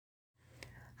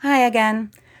Hi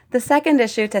again. The second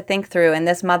issue to think through in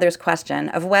this mother's question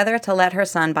of whether to let her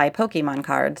son buy Pokemon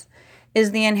cards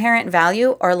is the inherent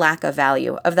value or lack of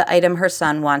value of the item her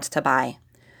son wants to buy.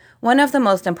 One of the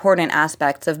most important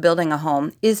aspects of building a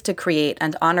home is to create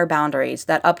and honor boundaries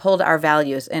that uphold our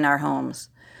values in our homes.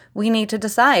 We need to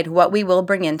decide what we will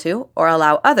bring into or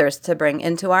allow others to bring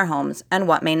into our homes and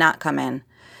what may not come in.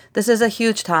 This is a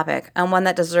huge topic and one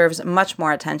that deserves much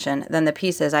more attention than the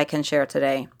pieces I can share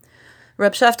today.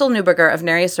 Reb Sheftel Neuberger of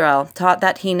Ner Yisrael taught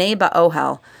that Hinei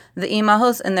ba'ohel, the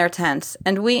imahos in their tents,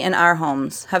 and we in our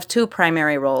homes, have two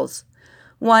primary roles.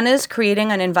 One is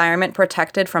creating an environment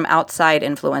protected from outside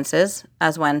influences,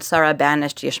 as when Sarah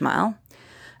banished Yishmael.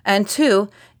 And two,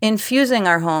 infusing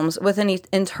our homes with an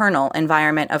internal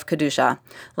environment of Kedusha,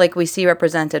 like we see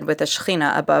represented with the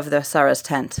Shechina above the Sarah's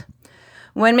tent.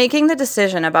 When making the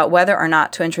decision about whether or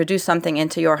not to introduce something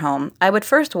into your home, I would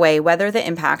first weigh whether the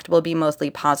impact will be mostly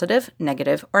positive,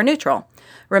 negative, or neutral.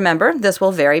 Remember, this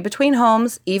will vary between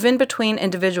homes, even between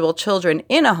individual children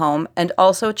in a home, and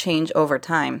also change over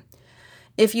time.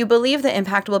 If you believe the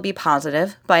impact will be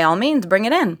positive, by all means, bring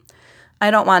it in.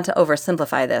 I don't want to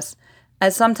oversimplify this,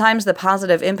 as sometimes the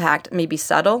positive impact may be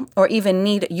subtle or even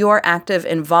need your active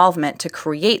involvement to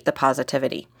create the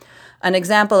positivity. An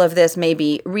example of this may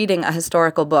be reading a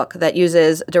historical book that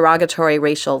uses derogatory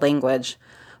racial language.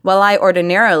 While I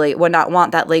ordinarily would not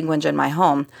want that language in my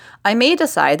home, I may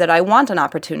decide that I want an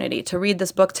opportunity to read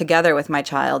this book together with my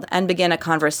child and begin a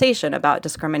conversation about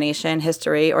discrimination,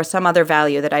 history, or some other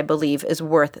value that I believe is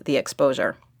worth the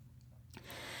exposure.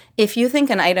 If you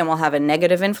think an item will have a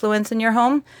negative influence in your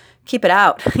home, keep it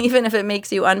out, even if it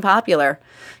makes you unpopular.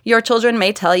 Your children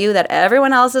may tell you that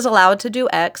everyone else is allowed to do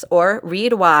X or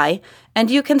read Y, and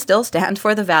you can still stand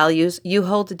for the values you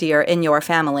hold dear in your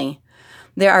family.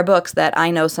 There are books that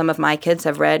I know some of my kids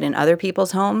have read in other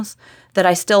people's homes that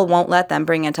I still won't let them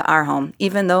bring into our home,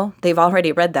 even though they've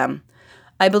already read them.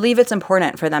 I believe it's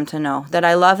important for them to know that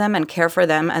I love them and care for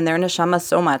them and their neshama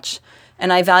so much,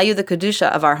 and I value the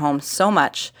kedusha of our home so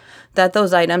much that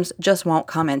those items just won't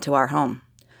come into our home.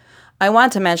 I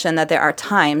want to mention that there are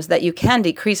times that you can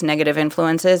decrease negative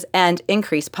influences and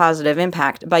increase positive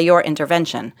impact by your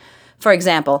intervention. For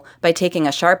example, by taking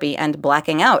a Sharpie and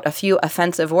blacking out a few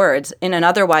offensive words in an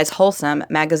otherwise wholesome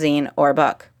magazine or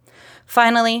book.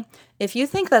 Finally, if you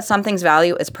think that something's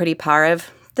value is pretty parav,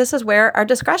 this is where our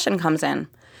discretion comes in.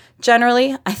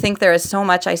 Generally, I think there is so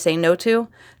much I say no to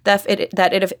that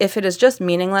if it is just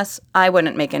meaningless, I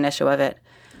wouldn't make an issue of it.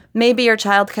 Maybe your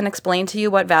child can explain to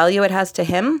you what value it has to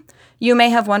him. You may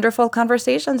have wonderful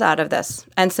conversations out of this.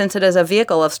 And since it is a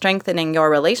vehicle of strengthening your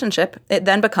relationship, it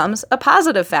then becomes a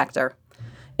positive factor.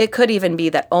 It could even be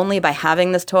that only by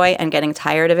having this toy and getting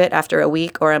tired of it after a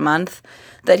week or a month,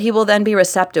 that he will then be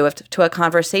receptive to a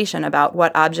conversation about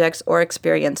what objects or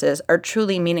experiences are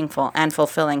truly meaningful and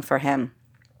fulfilling for him.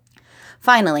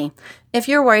 Finally, if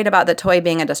you're worried about the toy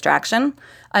being a distraction,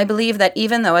 I believe that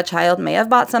even though a child may have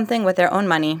bought something with their own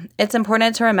money, it's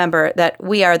important to remember that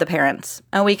we are the parents,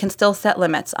 and we can still set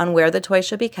limits on where the toy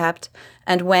should be kept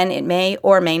and when it may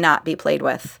or may not be played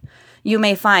with. You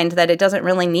may find that it doesn't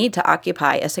really need to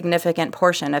occupy a significant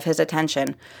portion of his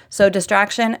attention, so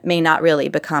distraction may not really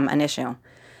become an issue.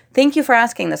 Thank you for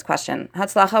asking this question.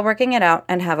 Hatzlacha working it out,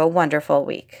 and have a wonderful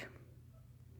week.